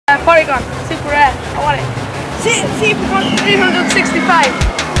Porygon, super rare. I want it. See, 365.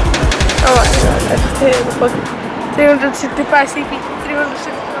 Oh my god, I just hit the button. 365 CP,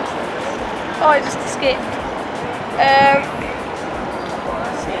 365. Oh, I just escaped.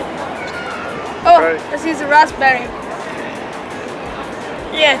 Let's use a raspberry.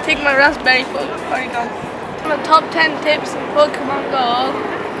 Yeah, take my raspberry for Porygon. The top 10 tips in Pokemon Go.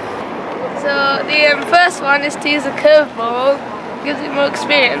 So the first one is to use a curveball. Gives you more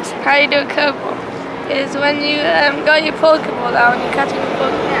experience. How you do a curveball is when you got your Pokeball out and you're catching a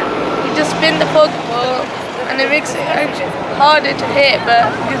Pokemon. You just spin the Pokeball and it makes it harder to hit,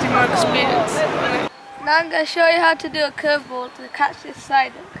 but it gives you more experience. Now I'm going to show you how to do a curveball to catch this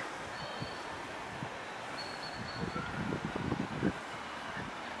Psyduck.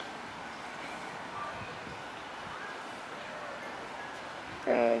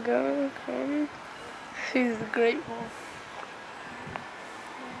 There we go, come. She's a great ball.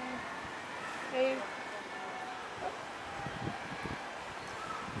 Okay.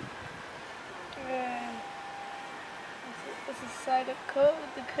 This is Psyduck caught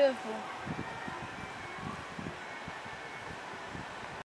with the curveball.